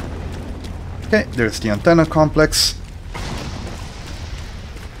 Okay, there's the antenna complex.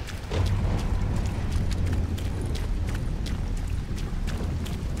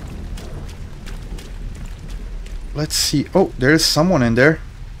 Let's see. Oh, there's someone in there.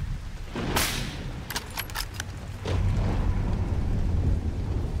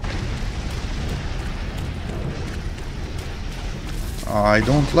 I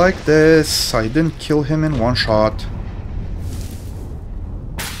don't like this. I didn't kill him in one shot.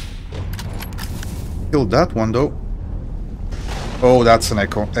 Killed that one though. Oh, that's an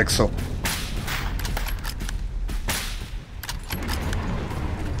exo.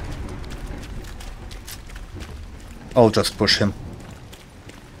 I'll just push him.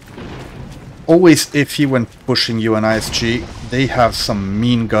 Always iffy when pushing UNISG. They have some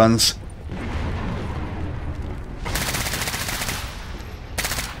mean guns.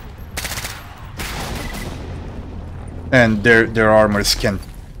 And their armors can...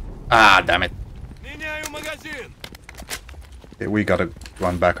 Ah, damn it. Okay, we gotta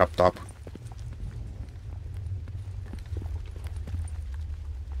run back up top.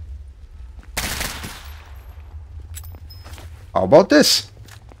 How about this?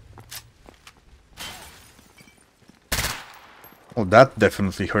 Oh, that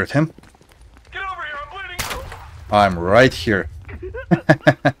definitely hurt him. Get over here, I'm bleeding. I'm right here.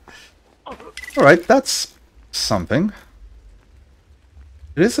 Alright, that's something.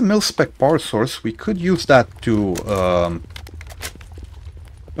 It is a mil-spec power source. We could use that to...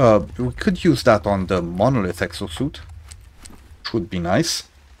 we could use that on the monolith exosuit, which would be nice.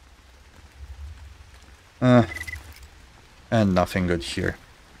 And nothing good here.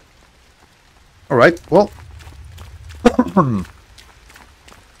 Alright, well...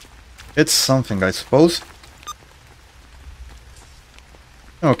 it's something, I suppose.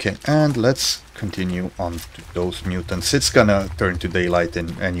 Okay, and let's continue on to those mutants. It's gonna turn to daylight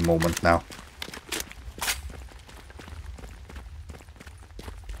in any moment now.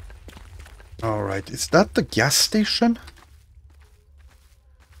 Alright, is that the gas station?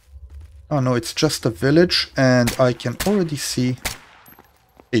 Oh no, it's just a village, and I can already see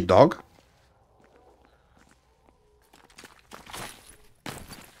a dog.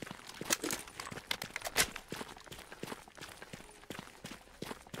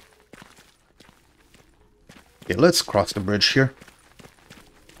 Okay, let's cross the bridge here.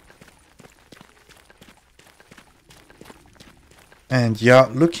 And yeah,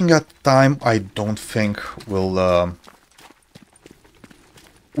 looking at time, I don't think we'll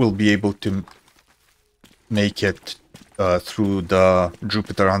be able to make it through the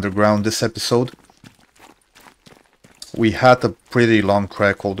Jupiter Underground this episode. We had a pretty long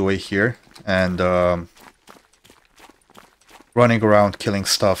trek all the way here, and running around killing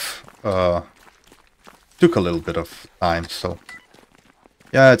stuff took a little bit of time, so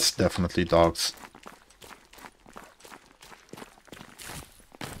yeah, it's definitely dogs.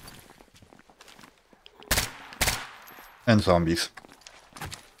 And zombies.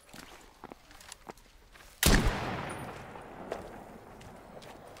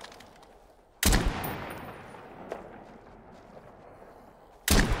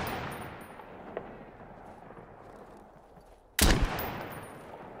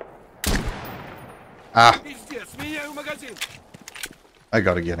 Ah, Пиздец, меняю магазин. I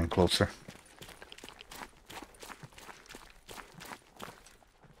gotta get in closer.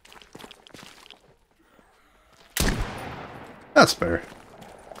 That's better.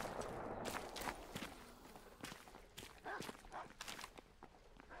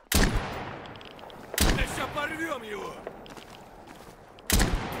 Сейчас порвем его.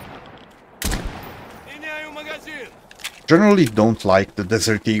 Меняю магазин. Generally don't like the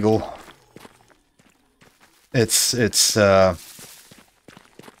Desert Eagle. It's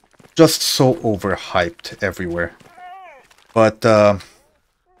just so overhyped everywhere. But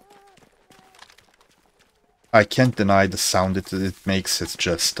I can't deny the sound it makes. It's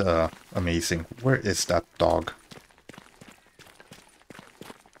just amazing. Where is that dog?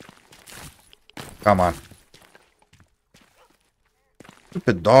 Come on.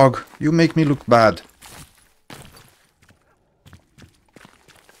 Stupid dog, you make me look bad.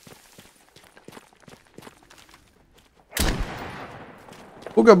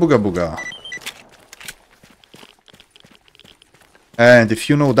 Booga booga booga. And if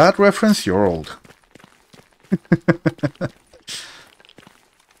you know that reference, you're old.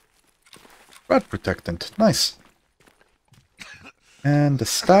 Rat protectant, nice. And the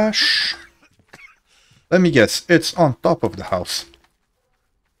stash. Let me guess, it's on top of the house.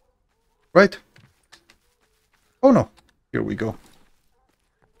 Right? Oh no, here we go.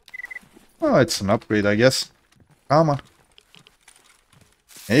 Oh, it's an upgrade, I guess. Come on.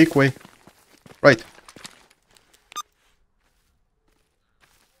 Make way. Right.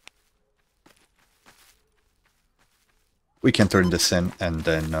 We can turn this in and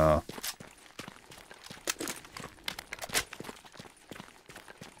then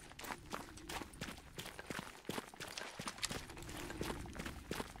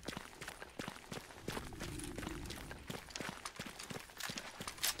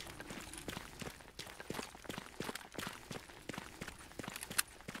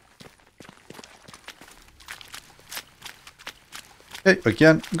okay,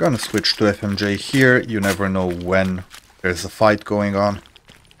 again, I'm gonna switch to FMJ here. You never know when there's a fight going on.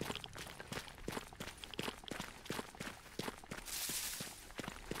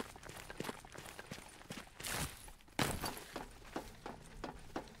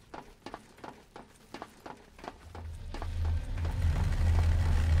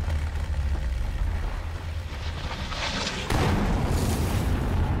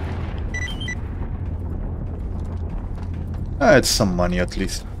 It's some money at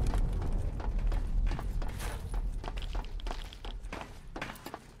least.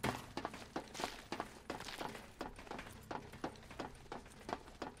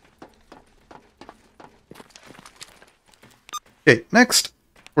 Okay, next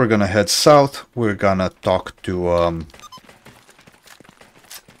we're gonna head south. We're gonna talk to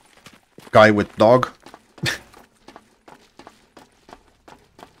guy with dog.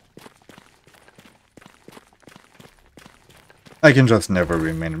 I can just never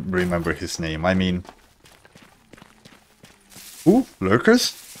remember his name. I mean... Ooh,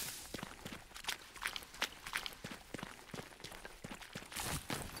 lurkers?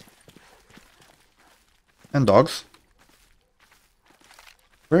 And dogs.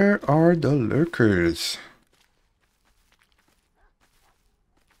 Where are the lurkers?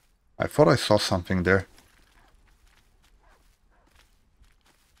 I thought I saw something there.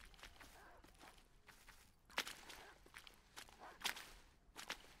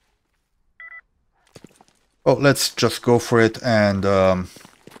 Oh, let's just go for it and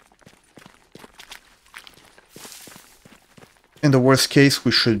in the worst case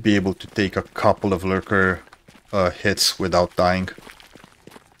we should be able to take a couple of lurker hits without dying.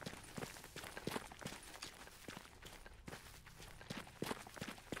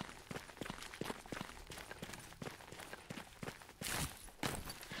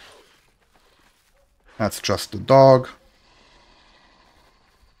 That's just the dog.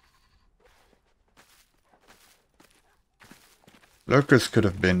 Lurkers could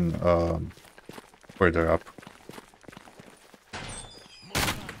have been further up.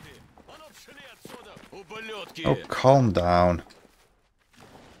 Oh, calm down.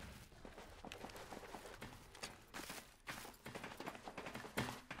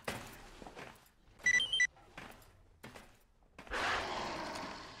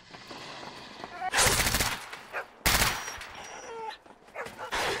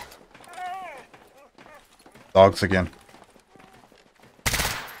 Dogs again.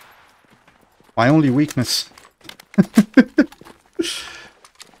 My only weakness.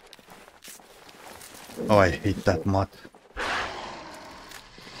 Oh, I hate that mod.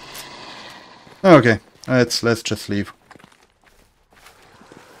 Okay, let's just leave.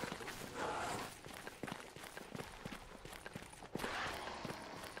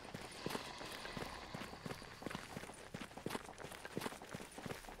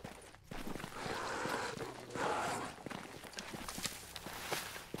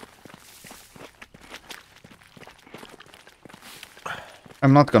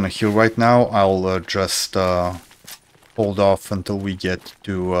 I'm not gonna heal right now. I'll just hold off until we get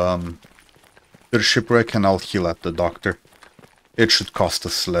to the shipwreck, and I'll heal at the doctor. It should cost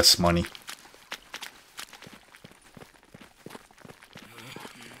us less money.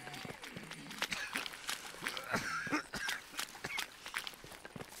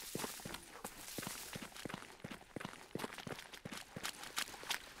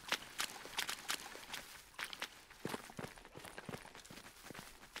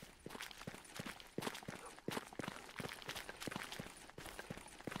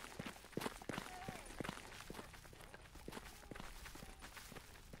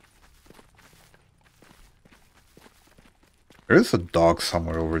 There is a dog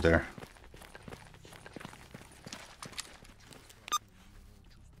somewhere over there.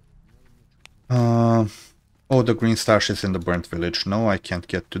 Oh, the green stash is in the burnt village. No, I can't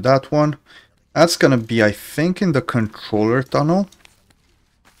get to that one. That's gonna be, I think, in the controller tunnel.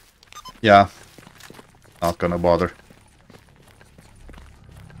 Yeah, not gonna bother.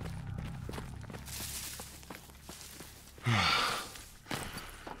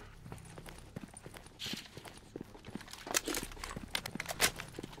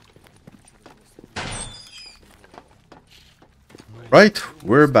 Right,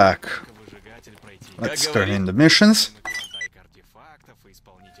 we're back. Let's turn in the missions.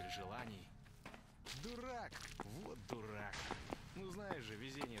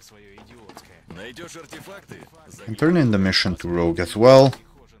 And turn in the mission to Rogue as well.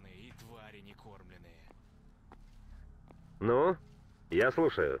 Ну, я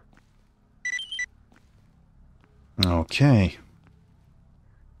слушаю. Okay.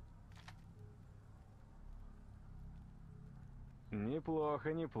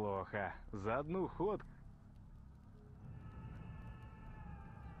 Неплохо, неплохо. За одну ходку.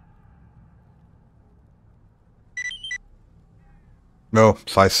 Oh,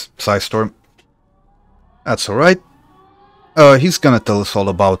 Psy Storm. That's alright. He's gonna tell us all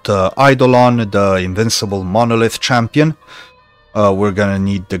about Eidolon, the invincible monolith champion. We're gonna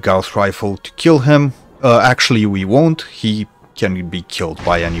need the Gauss rifle to kill him. Actually, we won't. He can be killed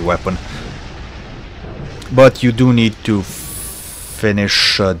by any weapon. But you do need to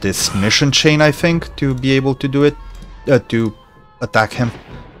finish this mission chain, I think, to be able to do it, to attack him.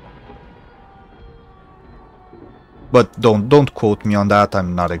 But don't quote me on that,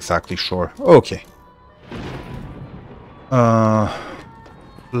 I'm not exactly sure. Okay.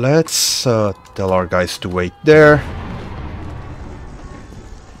 Let's tell our guys to wait there.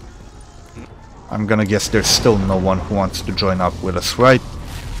 I'm gonna guess there's still no one who wants to join up with us, right?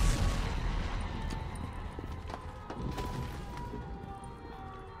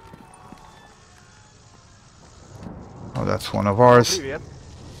 Oh, that's one of ours.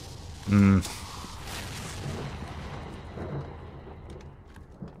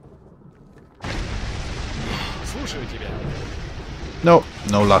 No,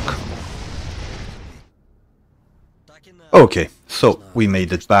 no luck. Okay, so we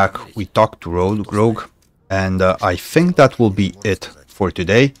made it back, we talked to Rogue, and I think that will be it for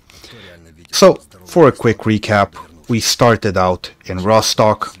today. So, for a quick recap, we started out in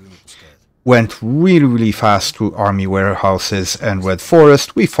Rostock, went really fast through army warehouses and Red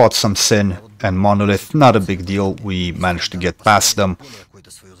Forest, we fought some Sin and Monolith, not a big deal, we managed to get past them.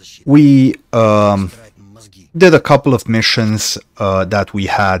 We did a couple of missions that we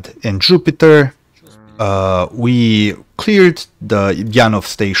had in Jupiter. We cleared the Yanov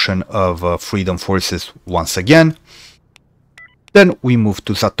station of Freedom Forces once again. Then we moved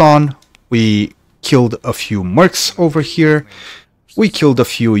to Zaton. We killed a few mercs over here. We killed a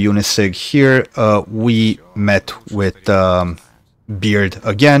few Unisig here. We met with Beard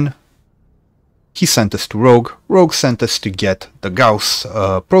again. He sent us to Rogue. Rogue sent us to get the Gauss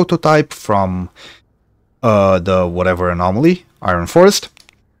prototype from the whatever anomaly, Iron Forest.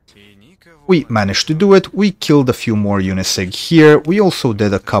 We managed to do it. We killed a few more Unisig here. We also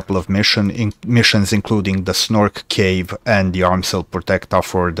did a couple of missions, including the Snork Cave and the Arm Cell Protecta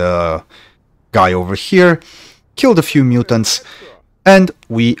for the guy over here. Killed a few mutants, and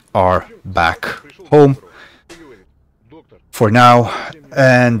we are back home for now.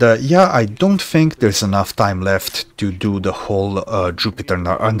 And yeah, I don't think there's enough time left to do the whole Jupiter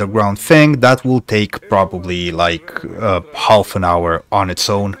Underground thing. That will take probably like half an hour on its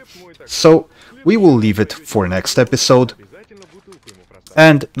own. So we will leave it for next episode.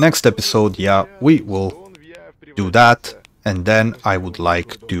 And next episode, yeah, we will do that. And then I would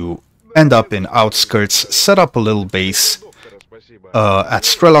like to end up in outskirts, set up a little base at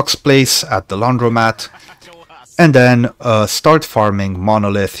Strelok's place, at the laundromat. And then start farming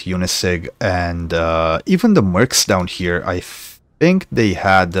Monolith, Unisig, and even the mercs down here. I think they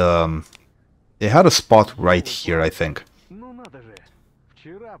had a spot right here, I think. Ну надо же.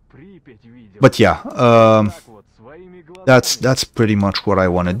 Вчера Припять видел. But yeah, Так вот, своими глазами. that's pretty much what I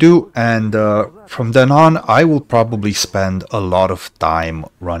want to do, and from then on I will probably spend a lot of time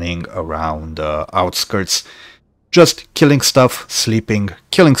running around outskirts, just killing stuff, sleeping,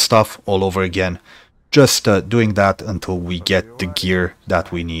 killing stuff all over again, just doing that until we get the gear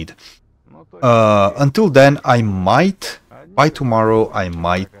that we need. Until then, I might, by tomorrow, I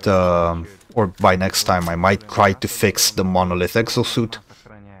might, or by next time, I might try to fix the monolith exosuit.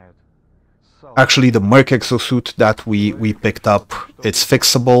 Actually, the Merc exosuit that we picked up, it's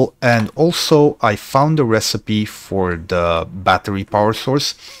fixable, and also I found a recipe for the battery power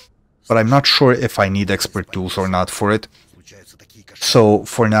source, but I'm not sure if I need expert tools or not for it. So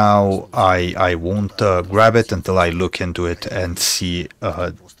for now, I won't grab it until I look into it and see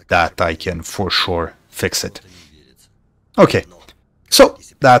that I can for sure fix it. Okay, so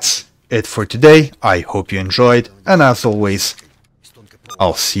that's it for today. I hope you enjoyed, and as always,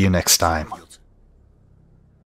 I'll see you next time.